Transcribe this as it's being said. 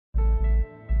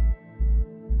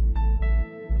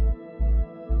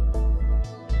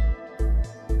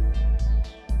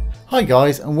Hi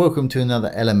guys, and welcome to another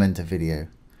Elementor video.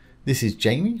 This is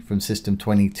Jamie from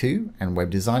System22 and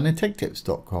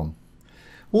webdesignertechtips.com.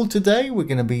 Well, today we're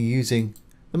going to be using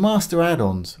the Master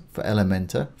Addons for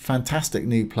Elementor. Fantastic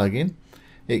new plugin.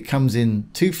 It comes in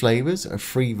two flavors, a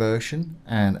free version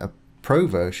and a pro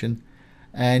version,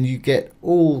 and you get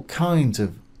all kinds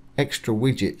of extra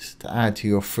widgets to add to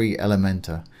your free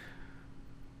Elementor.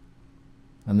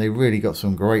 And they really got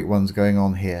some great ones going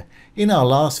on here. In our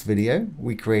last video,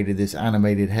 we created this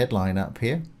animated headline up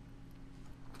here.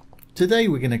 Today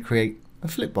we're going to create a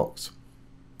flipbox.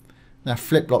 Now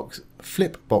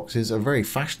flipboxes are very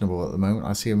fashionable at the moment.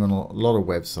 I see them on a lot of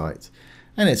websites,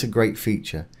 and it's a great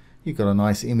feature. You've got a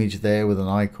nice image there with an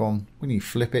icon. When you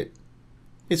flip it,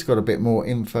 it's got a bit more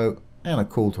info and a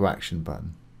call to action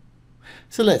button.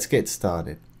 So let's get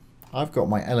started. I've got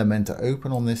my Elementor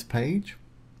open on this page.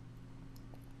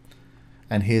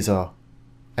 And here's our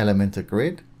Elementor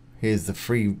grid. Here's the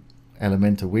free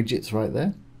Elementor widgets right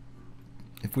there.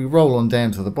 If we roll on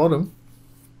down to the bottom,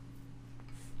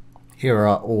 here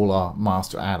are all our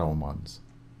master add-on ones.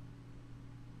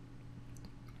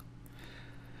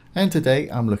 And today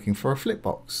I'm looking for a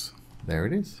flipbox. There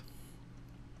it is.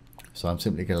 So I'm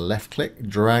simply going to left click,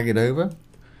 drag it over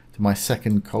to my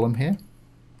second column here.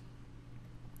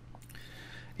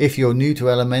 If you're new to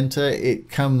Elementor, it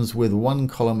comes with one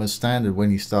column as standard when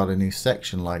you start a new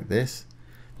section like this.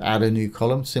 To add a new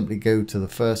column, simply go to the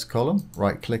first column,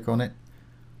 right click on it,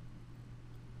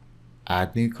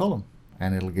 add new column,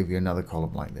 and it'll give you another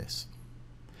column like this.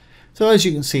 So as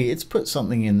you can see, it's put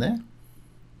something in there.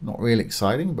 Not really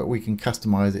exciting, but we can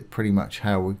customize it pretty much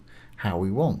how we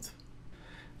want.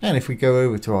 And if we go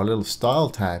over to our little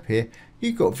style tab here,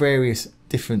 you've got various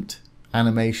different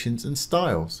animations and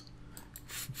styles.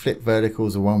 Flip vertical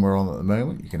is the one we're on at the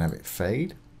moment. You can have it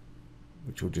fade,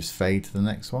 which will just fade to the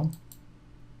next one.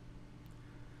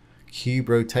 Cube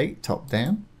rotate, top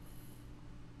down.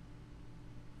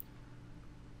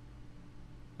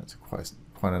 That's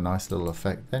quite a nice little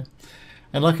effect there.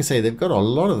 And like I say, they've got a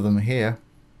lot of them here.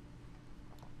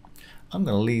 I'm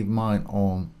going to leave mine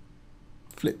on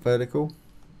flip vertical.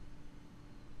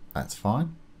 That's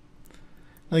fine.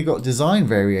 And they've got design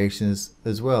variations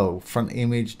as well. Front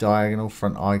image, diagonal,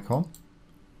 front icon.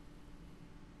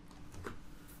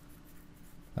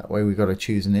 That way we've got to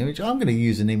choose an image. I'm going to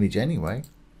use an image anyway.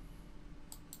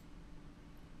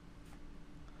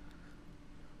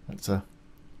 That's a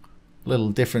little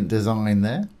different design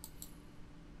there.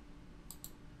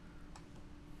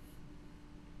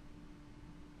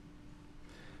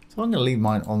 So I'm going to leave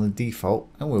mine on the default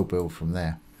and we'll build from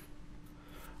there.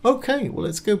 Okay, well,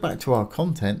 let's go back to our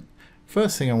content.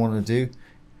 First thing I want to do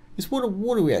is what do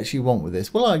we actually want with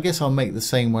this? Well, I guess I'll make the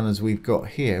same one as we've got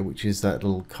here, which is that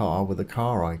little car with a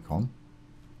car icon.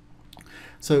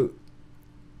 So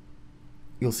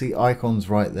you'll see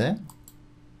icons right there.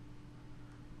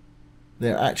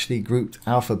 They're actually grouped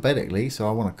alphabetically, so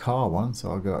I want a car one,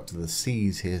 so I'll go up to the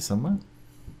C's here somewhere.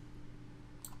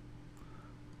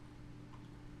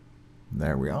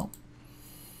 There we are.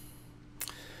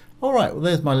 Alright, well,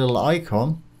 there's my little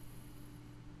icon,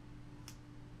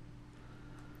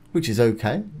 which is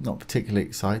okay, not particularly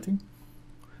exciting,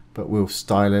 but we'll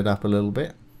style it up a little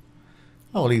bit.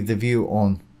 I'll leave the view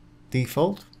on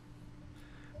default.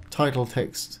 Title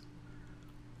text,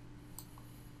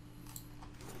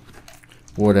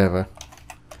 whatever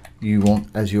you want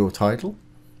as your title.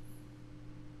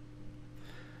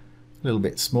 A little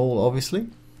bit small, obviously.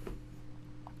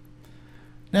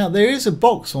 Now there is a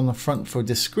box on the front for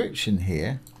description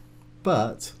here,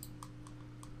 but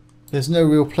there's no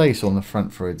real place on the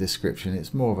front for a description.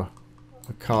 It's more of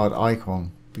a card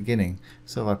icon beginning.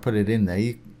 So if I put it in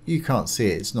there, you can't see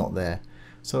it, it's not there.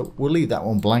 So we'll leave that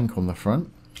one blank on the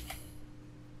front.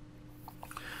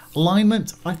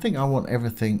 Alignment, I think I want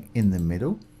everything in the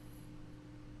middle.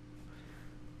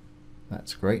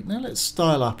 That's great. Now let's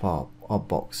style up our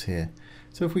box here.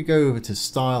 So if we go over to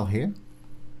style here,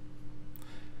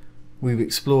 we've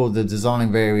explored the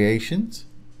design variations.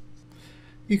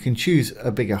 You can choose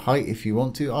a bigger height if you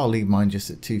want to. I'll leave mine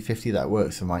just at 250. That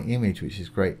works for my image, which is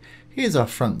great. Here's our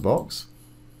front box.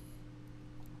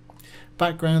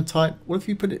 Background type. Well, if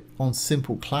you put it on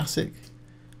simple classic,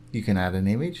 you can add an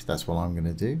image. That's what I'm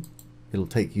going to do. It'll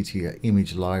take you to your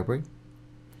image library.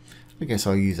 I guess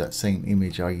I'll use that same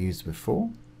image I used before.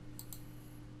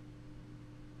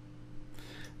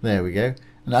 There we go.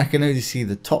 And I can only see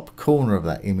the top corner of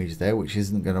that image there, which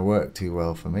isn't going to work too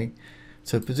well for me.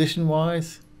 So position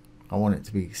wise, I want it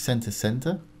to be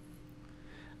center,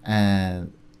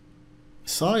 and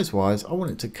size wise, I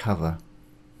want it to cover.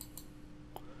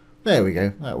 There we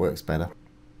go, that works better.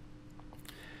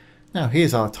 Now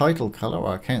here's our title color.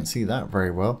 I can't see that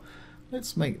very well.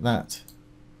 Let's make that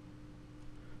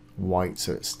white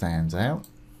so it stands out.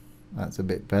 That's a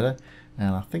bit better.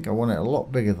 And I think I want it a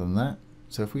lot bigger than that.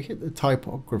 So if we hit the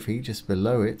typography just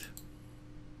below it,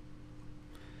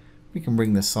 we can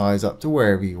bring the size up to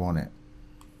wherever you want it.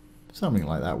 Something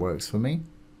like that works for me.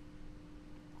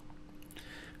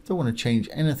 Don't want to change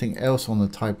anything else on the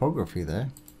typography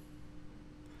there.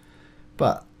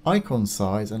 But icon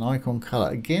size and icon color,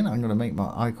 again I'm going to make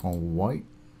my icon white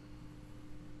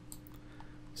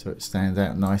so it stands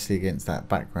out nicely against that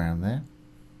background there.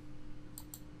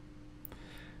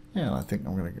 Yeah, I think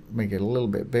I'm going to make it a little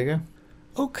bit bigger.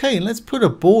 Okay, let's put a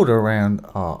border around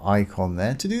our icon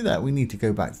there. To do that we need to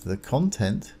go back to the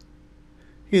content.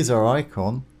 Here's our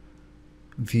icon,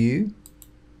 view,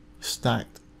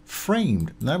 stacked,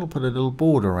 framed, and that'll put a little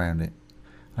border around it.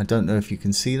 I don't know if you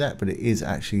can see that, but it is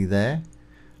actually there.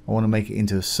 I want to make it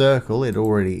into a circle. It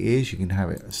already is. You can have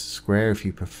it a square if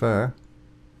you prefer.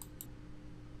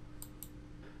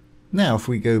 Now if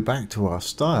we go back to our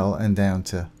style and down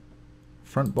to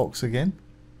front box again,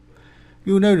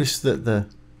 you'll notice that the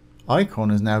icon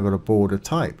has now got a border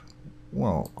type.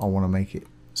 Well, I want to make it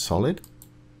solid.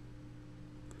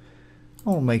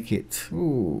 I'll make it,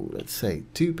 let's say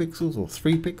 2 pixels or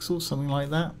 3 pixels, something like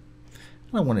that.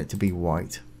 And I want it to be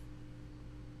white.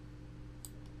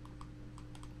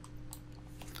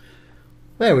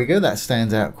 There we go, that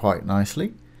stands out quite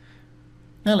nicely.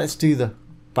 Now let's do the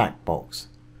back box.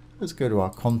 Let's go to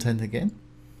our content again,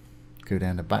 go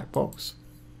down to back box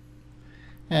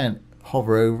and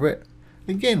hover over it.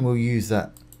 Again, we'll use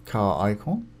that car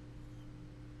icon.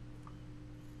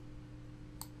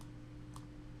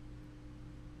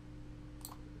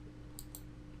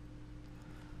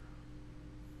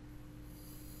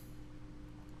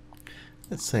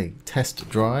 Let's say test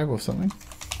drive or something,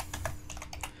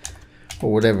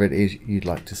 or whatever it is you'd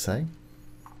like to say.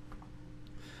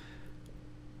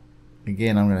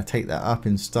 Again, I'm going to take that up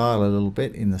in style a little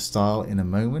bit in the style in a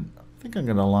moment. I think I'm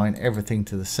going to align everything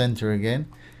to the center again,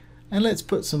 and let's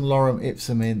put some lorem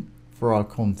ipsum in for our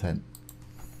content.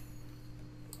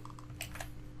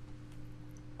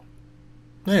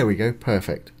 There we go,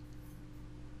 perfect.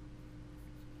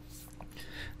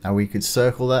 Now we could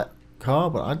circle that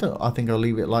car, but I think I'll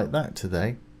leave it like that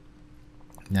today.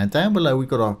 Now down below we've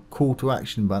got our call to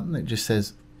action button that just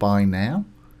says buy now.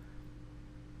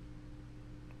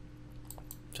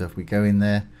 So if we go in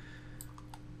there,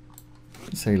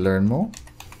 say learn more,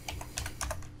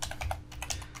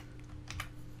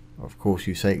 of course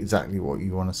you say exactly what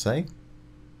you want to say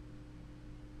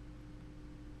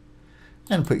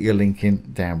and put your link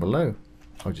in down below.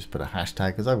 I'll just put a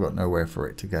hashtag because I've got nowhere for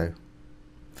it to go.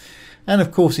 And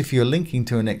of course, if you're linking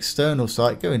to an external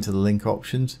site, go into the link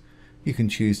options. You can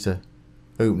choose to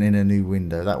open in a new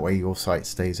window. That way your site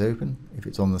stays open. If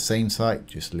it's on the same site,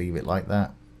 just leave it like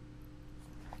that.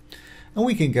 And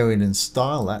we can go in and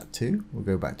style that too. We'll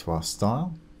go back to our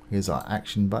style. Here's our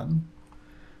action button.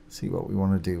 See what we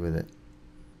want to do with it.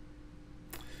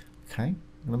 Okay, I'm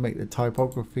going to make the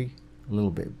typography a little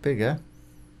bit bigger.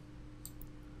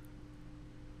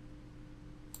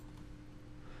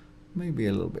 Maybe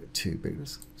a little bit too big.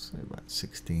 Let's say about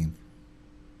 16.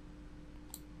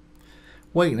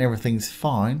 Weight and everything's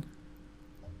fine,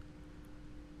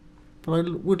 but I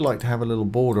would like to have a little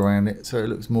border around it so it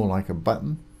looks more like a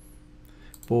button.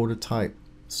 Border type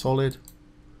solid.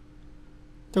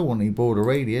 Don't want any border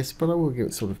radius, but I will give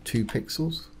it sort of 2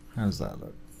 pixels. How does that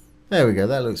look? There we go.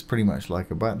 That looks pretty much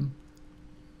like a button.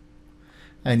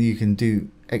 And you can do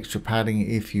extra padding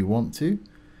if you want to.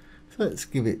 So let's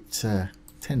give it 10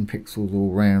 pixels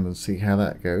all round and see how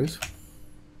that goes.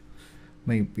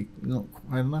 Maybe not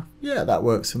quite enough. Yeah, that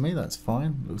works for me. That's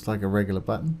fine. Looks like a regular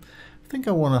button. I think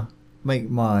I want to make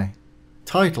my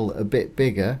title a bit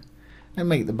bigger and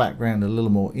make the background a little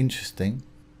more interesting.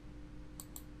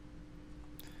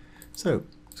 So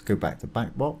let's go back to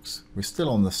back box. We're still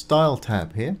on the style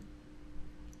tab here.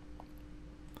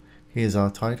 Here's our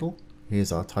title.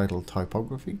 Here's our title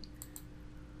typography.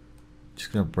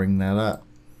 Just going to bring that up.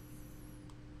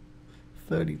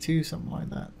 32, something like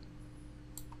that.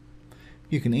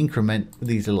 You can increment with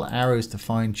these little arrows to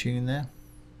fine tune there.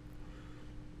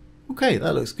 Okay,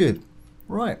 that looks good.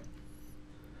 Right.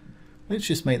 Let's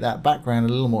just make that background a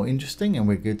little more interesting and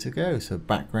we're good to go. So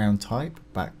background type,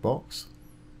 back box.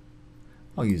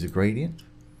 I'll use a gradient.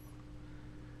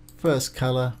 First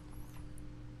color,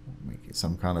 make it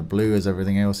some kind of blue as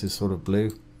everything else is sort of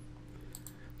blue.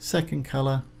 Second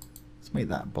color, let's make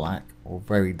that black or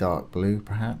very dark blue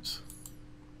perhaps.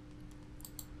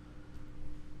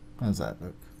 How does that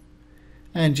look?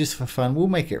 And just for fun, we'll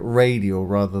make it radial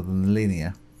rather than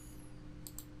linear.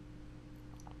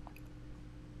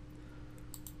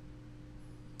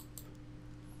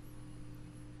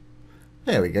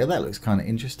 There we go, that looks kind of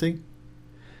interesting.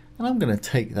 And I'm going to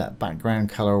take that background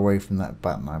color away from that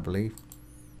button, I believe.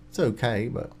 It's okay,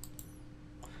 but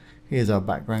here's our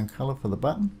background color for the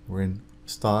button. We're in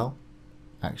Style,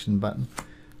 Action Button.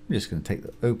 I'm just going to take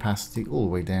the opacity all the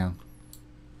way down.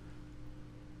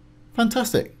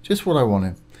 Fantastic, just what I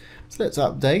wanted. So let's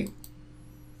update.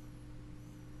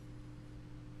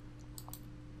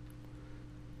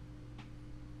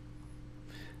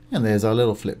 And there's our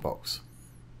little flip box.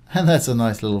 And that's a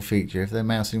nice little feature. If they're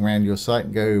mousing around your site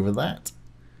and go over that,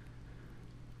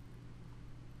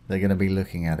 they're going to be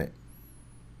looking at it.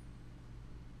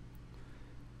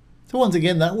 So once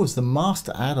again, that was the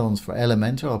Master Add-ons for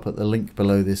Elementor. I'll put the link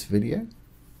below this video.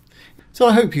 So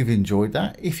I hope you've enjoyed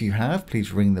that. If you have,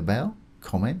 please ring the bell,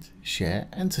 comment, share,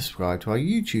 and subscribe to our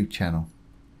YouTube channel.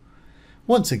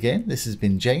 Once again, this has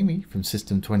been Jamie from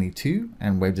System22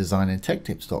 and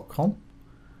webdesignandtechtips.com.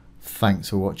 Thanks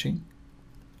for watching.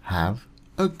 Have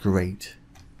a great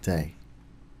day.